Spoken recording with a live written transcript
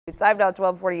Time now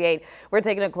 12:48. We're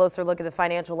taking a closer look at the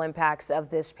financial impacts of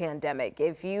this pandemic.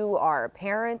 If you are a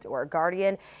parent or a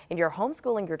guardian and you're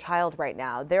homeschooling your child right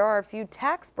now, there are a few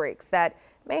tax breaks that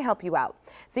may help you out.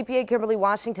 CPA Kemberley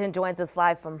Washington joins us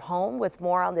live from home with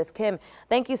more on this. Kim,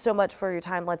 thank you so much for your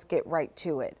time. Let's get right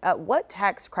to it. What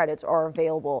tax credits are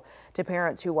available to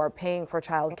parents who are paying for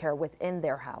childcare within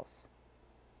their house?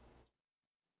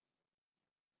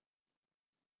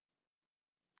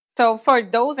 So for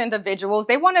those individuals,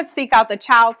 they want to seek out the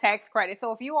child tax credit.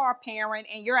 So if you are a parent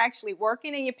and you're actually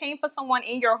working and you're paying for someone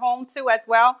in your home too as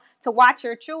well to watch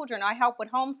your children or help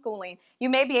with homeschooling, you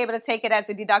may be able to take it as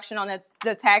a deduction on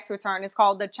the tax return. It's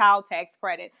called the child tax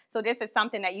credit. So this is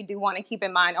something that you do want to keep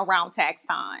in mind around tax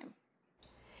time.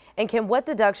 And Kim, what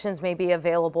deductions may be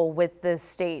available with the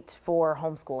state for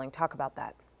homeschooling? Talk about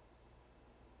that.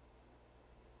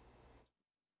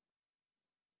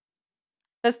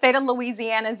 The state of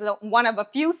Louisiana is one of a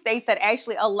few states that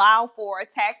actually allow for a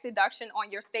tax deduction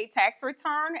on your state tax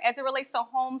return as it relates to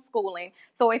homeschooling.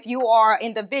 So if you are an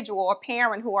individual or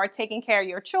parent who are taking care of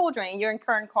your children and you're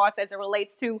incurring costs as it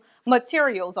relates to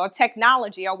materials or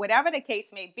technology or whatever the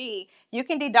case may be, you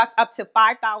can deduct up to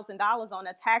 $5,000 on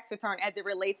a tax return as it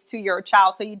relates to your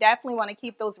child. So you definitely want to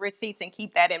keep those receipts and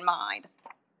keep that in mind.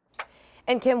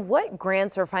 And Kim, what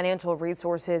grants or financial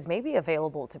resources may be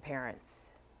available to parents?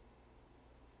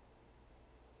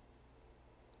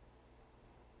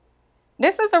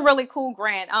 This is a really cool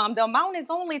grant. The amount is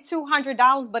only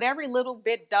 $200, but every little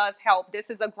bit does help.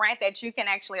 This is a grant that you can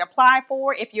actually apply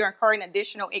for if you're incurring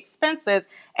additional expenses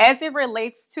as it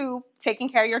relates to taking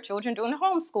care of your children during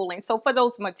homeschooling. So for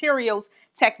those materials,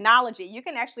 technology, you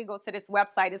can actually go to this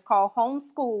website. It's called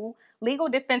Homeschool Legal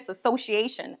Defense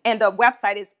Association, and the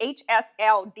website is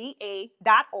hslda.org.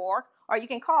 Or you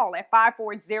can call at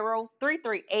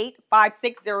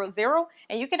 540-338-5600,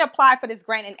 and you can apply for this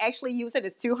grant and actually use it.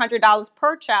 It's $200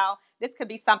 per child. This could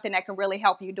be something that can really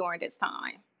help you during this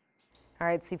time. All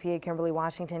right, CPA Kemberley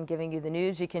Washington giving you the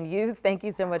news you can use. Thank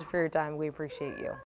you so much for your time. We appreciate you.